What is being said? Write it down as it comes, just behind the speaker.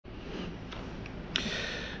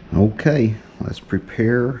Okay, let's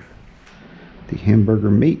prepare the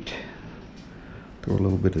hamburger meat. Throw a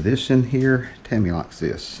little bit of this in here. Tammy likes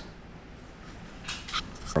this.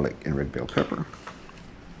 Garlic and red bell pepper.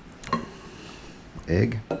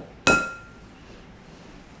 Egg.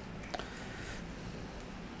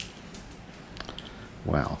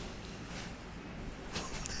 Wow.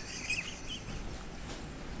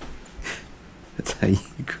 That's how you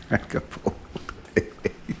crack a boiled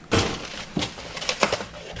egg.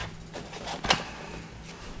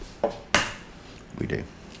 We do.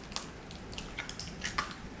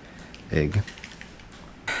 Egg.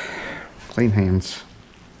 Clean hands.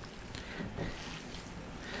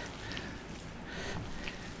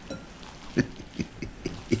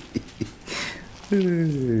 I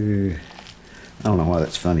don't know why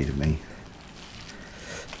that's funny to me.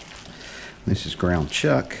 This is ground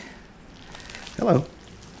chuck. Hello.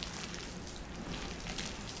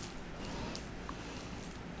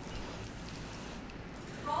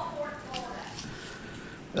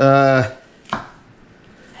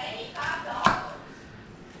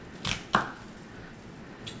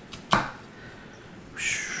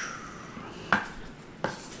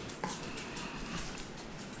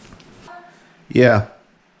 Yeah,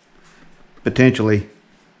 potentially.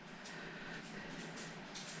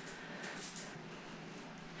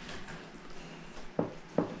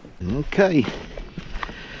 Okay,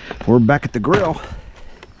 we're back at the grill.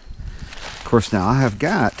 Of course, now I have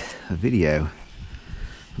got a video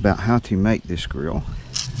about how to make this grill,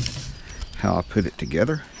 how I put it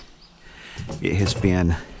together. It has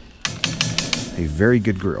been a very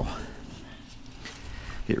good grill.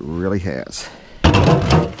 It really has.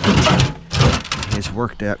 It's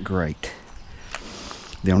worked out great.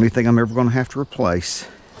 The only thing I'm ever going to have to replace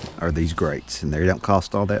are these grates, and they don't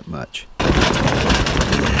cost all that much.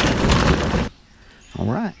 All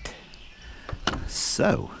right,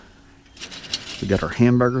 so we got our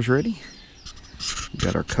hamburgers ready. We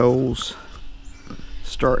got our coals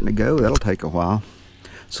starting to go. That'll take a while.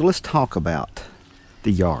 So let's talk about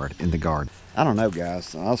the yard and the garden. I don't know,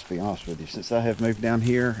 guys, I'll just be honest with you. Since I have moved down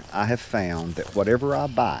here, I have found that whatever I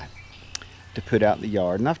buy to put out in the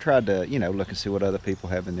yard, and I've tried to, you know, look and see what other people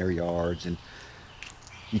have in their yards, and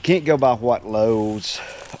you can't go by what Lowe's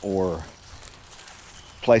or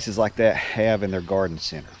places like that have in their garden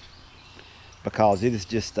center, because it is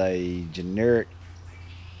just a generic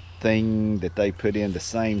thing that they put in, the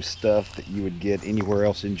same stuff that you would get anywhere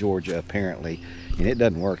else in Georgia apparently, and it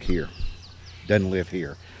doesn't work here. Doesn't live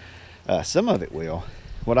here. Some of it will.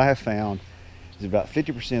 What I have found is about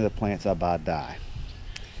 50% of the plants I buy die.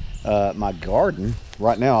 My garden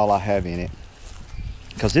right now, all I have in it,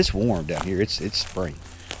 because it's warm down here, it's spring.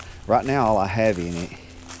 Right now all I have in it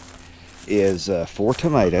is 4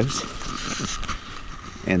 tomatoes,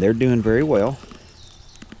 and they're doing very well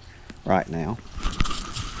right now.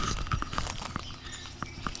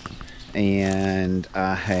 And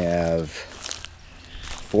I have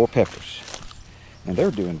 4 peppers, and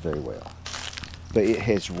they're doing very well. But it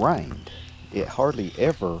has rained. It hardly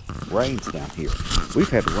ever rains down here. We've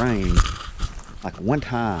had rain like one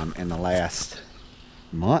time in the last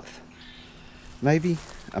month, maybe.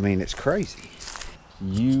 I mean, it's crazy.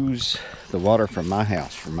 Use the water from my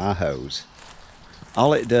house, from my hose.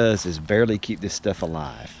 All it does is barely keep this stuff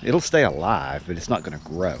alive. It'll stay alive, but it's not gonna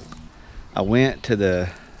grow. I went to the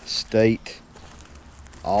state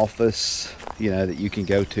office, you know, that you can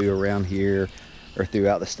go to around here or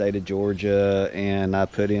throughout the state of Georgia, and I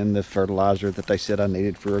put in the fertilizer that they said I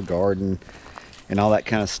needed for a garden and all that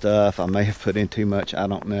kind of stuff. I may have put in too much, I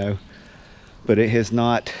don't know, but it has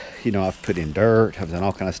not, you know, I've put in dirt, I've done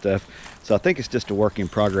all kind of stuff. So I think it's just a work in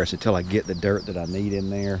progress until I get the dirt that I need in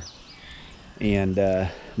there, and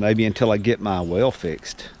maybe until I get my well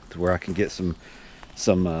fixed to where I can get some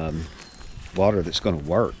water that's going to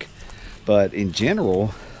work. But in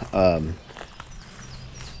general,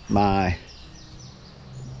 my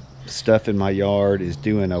stuff in my yard is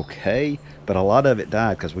doing okay, but a lot of it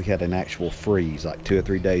died because we had an actual freeze, like 2 or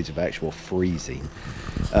 3 days of actual freezing.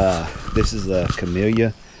 This is a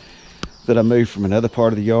camellia that I moved from another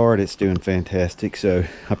part of the yard. It's doing fantastic, so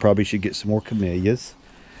I probably should get some more camellias.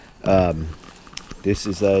 This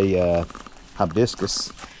is a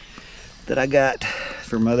hibiscus that I got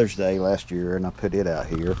for Mother's Day last year, and I put it out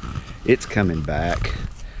here. It's coming back.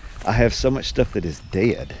 I have so much stuff that is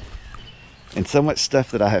dead, and so much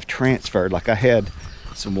stuff that I have transferred. Like I had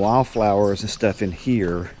some wildflowers and stuff in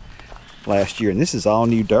here last year, and this is all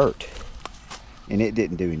new dirt, and it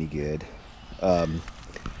didn't do any good.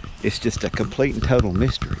 It's just a complete and total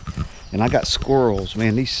mystery. And I got squirrels.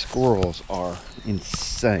 Man, these squirrels are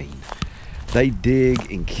insane. They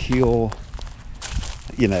dig and kill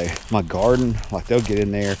you know, my garden, like they'll get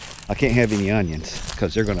in there. I can't have any onions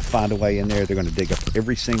because they're going to find a way in there. They're going to dig up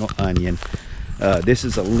every single onion. This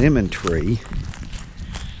is a lemon tree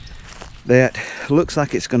that looks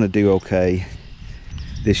like it's going to do okay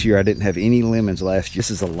this year. I didn't have any lemons last year.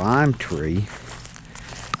 This is a lime tree.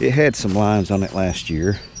 It had some limes on it last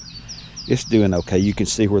year. It's doing okay. You can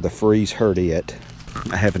see where the freeze hurt it.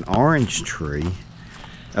 I have an orange tree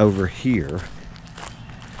over here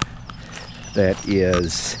that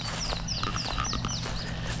is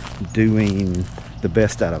doing the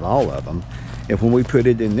best out of all of them. And when we put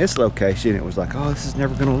it in this location, it was like, oh, this is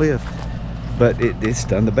never going to live. But it's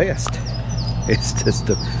done the best. It's just,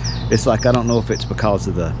 it's like, I don't know if it's because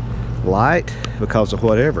of the light, because of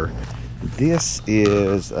whatever. This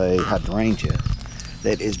is a hydrangea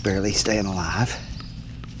that is barely staying alive.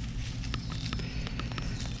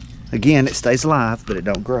 Again, it stays alive, but it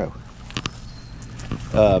don't grow.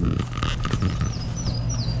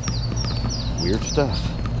 Weird stuff.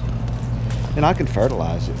 And I can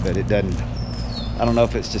fertilize it, but it doesn't. I don't know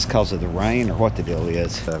if it's just because of the rain or what the deal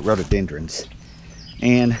is. Rhododendrons.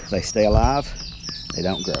 And they stay alive, they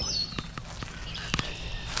don't grow.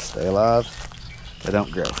 Stay alive, they don't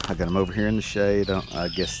grow. I got them over here in the shade. I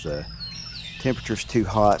guess the temperature's too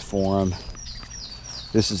hot for them.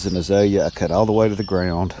 This is an azalea I cut all the way to the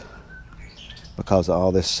ground because of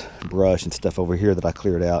all this brush and stuff over here that I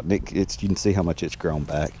cleared out. And you can see how much it's grown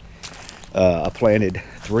back. I planted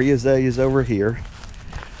 3 azaleas over here.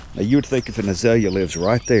 Now you would think if an azalea lives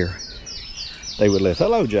right there, they would live.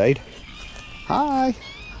 Hello, Jade. Hi,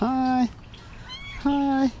 hi,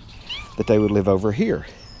 hi. That they would live over here.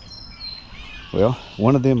 Well,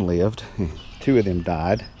 one of them lived. 2 of them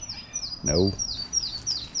died. No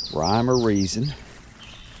rhyme or reason.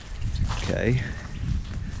 Okay.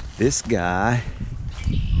 This guy,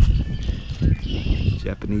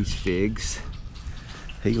 Japanese figs,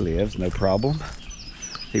 he lives, no problem.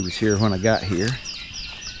 He was here when I got here.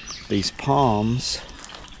 These palms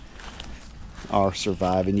are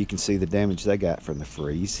surviving. You can see the damage they got from the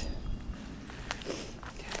freeze.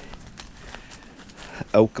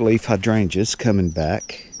 Oak leaf hydrangeas coming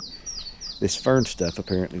back. This fern stuff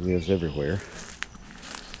apparently lives everywhere.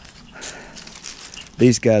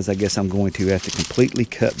 These guys, I guess I'm going to have to completely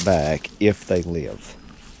cut back if they live.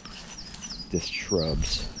 This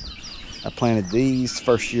shrubs. I planted these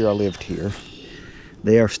first year I lived here.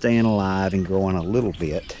 They are staying alive and growing a little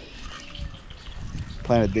bit.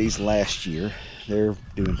 Planted these last year. They're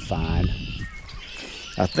doing fine.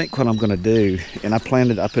 I think what I'm going to do, and I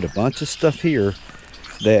put a bunch of stuff here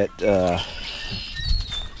that,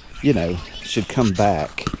 you know, should come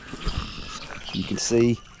back. You can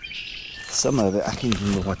see some of it. I can't even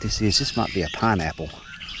remember what this is. This might be a pineapple.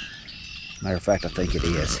 Matter of fact, I think it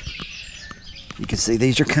is. You can see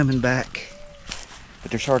these are coming back, but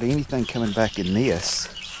there's hardly anything coming back in this.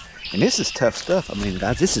 And this is tough stuff. I mean,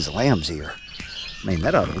 guys, this is lamb's ear. I mean,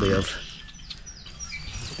 that ought to live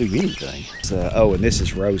through anything. Oh, and this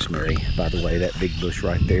is rosemary, by the way, that big bush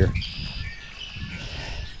right there.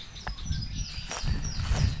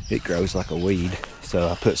 It grows like a weed, so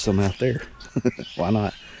I put some out there. Why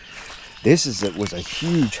not? This was a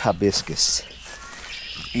huge hibiscus,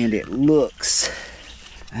 and it looks,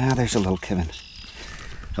 there's a little coming.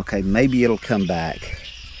 Okay, maybe it'll come back.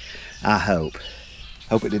 I hope.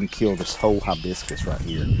 Hope it didn't kill this whole hibiscus right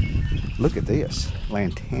here. Look at this,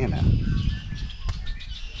 lantana.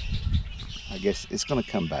 I guess it's gonna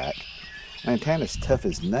come back. Lantana's tough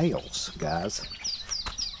as nails, guys.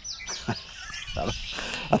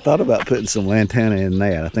 I thought about putting some lantana in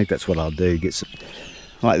that. I think that's what I'll do. Get some,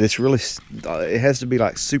 like this really, it has to be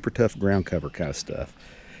like super tough ground cover kind of stuff.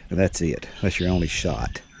 And that's it. That's your only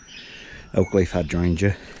shot. Oak leaf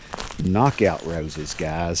hydrangea. Knockout roses,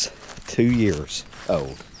 guys. 2 years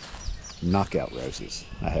old. Knockout roses.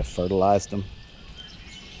 I have fertilized them.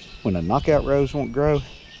 When a knockout rose won't grow,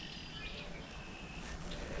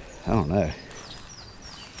 I don't know.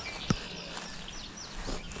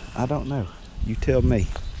 I don't know. You tell me.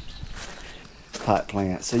 Pot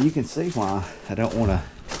plant. So you can see why I don't want to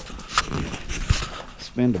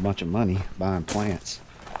spend a bunch of money buying plants,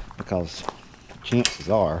 because chances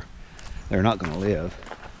are they're not going to live.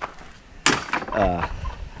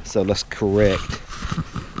 So let's correct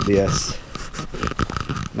this.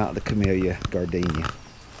 Not the camellia, gardenia.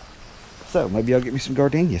 So maybe I'll get me some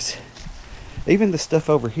gardenias. Even the stuff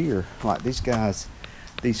over here, like these guys,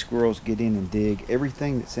 these squirrels get in and dig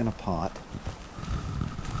everything that's in a pot.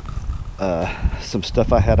 Some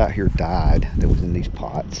stuff I had out here died that was in these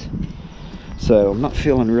pots. So I'm not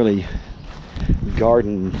feeling really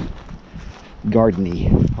gardeny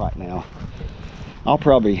right now. I'll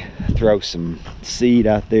probably throw some seed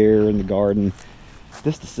out there in the garden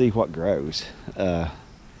just to see what grows.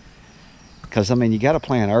 Because I mean, you got to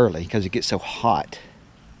plant early because it gets so hot.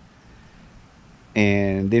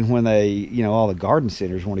 And then when they, you know, all the garden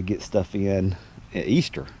centers want to get stuff in at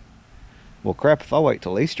Easter. Well, crap, if I wait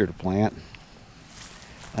till Easter to plant,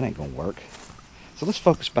 that ain't gonna work. So let's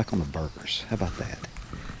focus back on the burgers. How about that?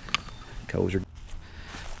 Coals are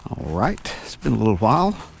all right. It's been a little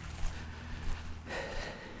while.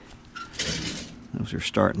 Those are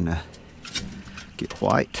starting to get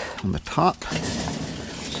white on the top.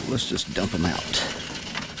 So let's just dump them out.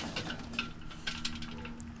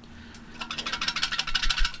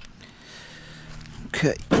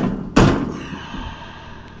 Okay.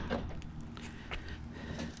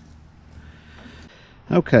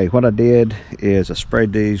 Okay, what I did is I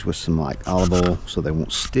sprayed these with some like olive oil so they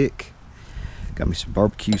won't stick. Got me some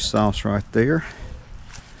barbecue sauce right there.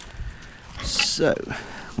 So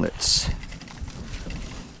let's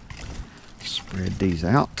spread these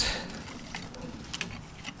out.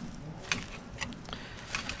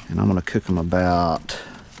 And I'm gonna cook them about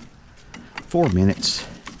 4 minutes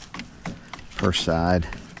per side.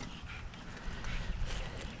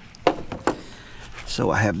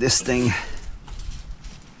 So I have this thing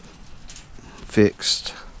fixed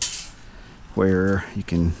where you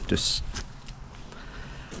can just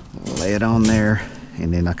lay it on there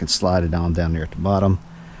and then I can slide it on down there at the bottom.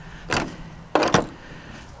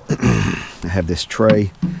 I have this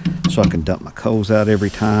tray so I can dump my coals out every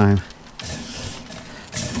time,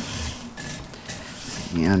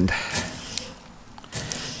 and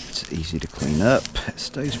it's easy to clean up. It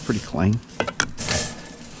stays pretty clean.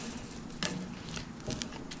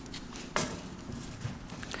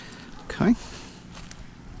 Okay.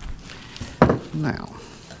 Now,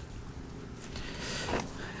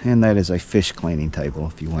 and that is a fish cleaning table,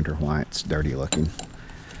 if you wonder why it's dirty looking,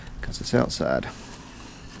 because it's outside.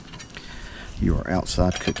 You are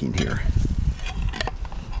outside cooking here.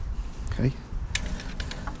 Okay.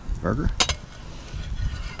 Burger.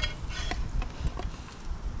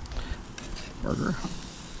 Burger.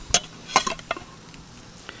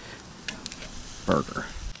 Burger.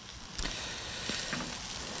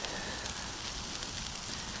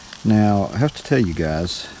 Now, I have to tell you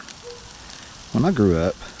guys, when I grew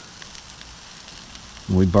up,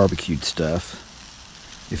 when we barbecued stuff,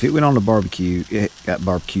 if it went on the barbecue, it got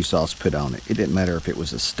barbecue sauce put on it. It didn't matter if it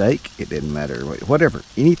was a steak, it didn't matter, whatever.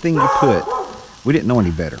 Anything you put, we didn't know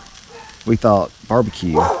any better. We thought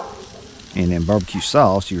barbecue, and then barbecue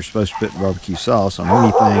sauce, you were supposed to put barbecue sauce on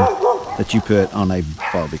anything that you put on a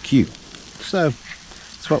barbecue. So,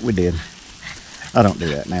 that's what we did. I don't do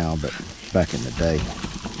that now, but back in the day.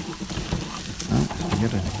 Oh, we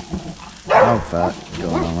got a dog fight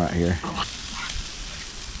going on right here.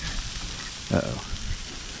 Uh-oh.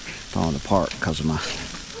 Falling apart because of my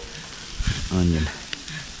onion.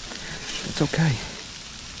 It's okay.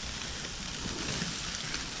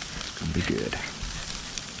 It's gonna be good.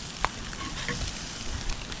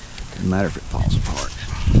 Doesn't matter if it falls apart.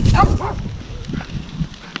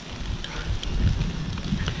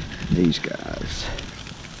 These guys.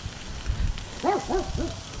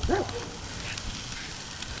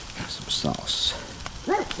 Some sauce.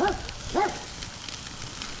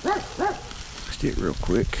 Mixed it real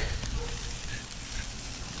quick.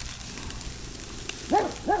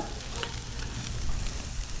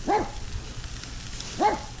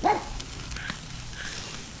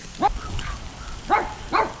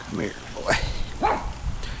 Come here, boy.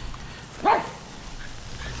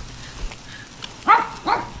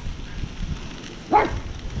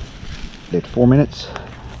 Did 4 minutes?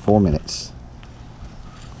 4 minutes.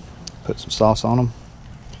 Put some sauce on them.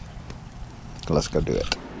 So let's go do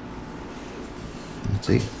it. That's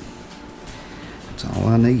it. That's all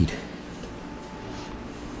I need.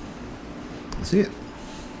 That's it.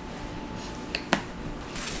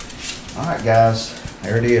 Alright guys,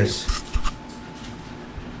 there it is.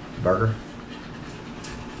 Burger,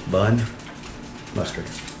 bun, mustard.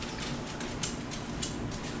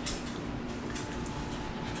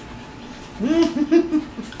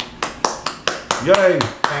 Yay,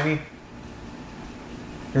 Tammy.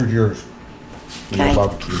 Here's yours. Okay.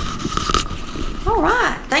 Barbecue. All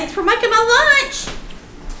right. Thanks for making my lunch.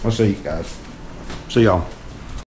 We'll see you guys. See y'all.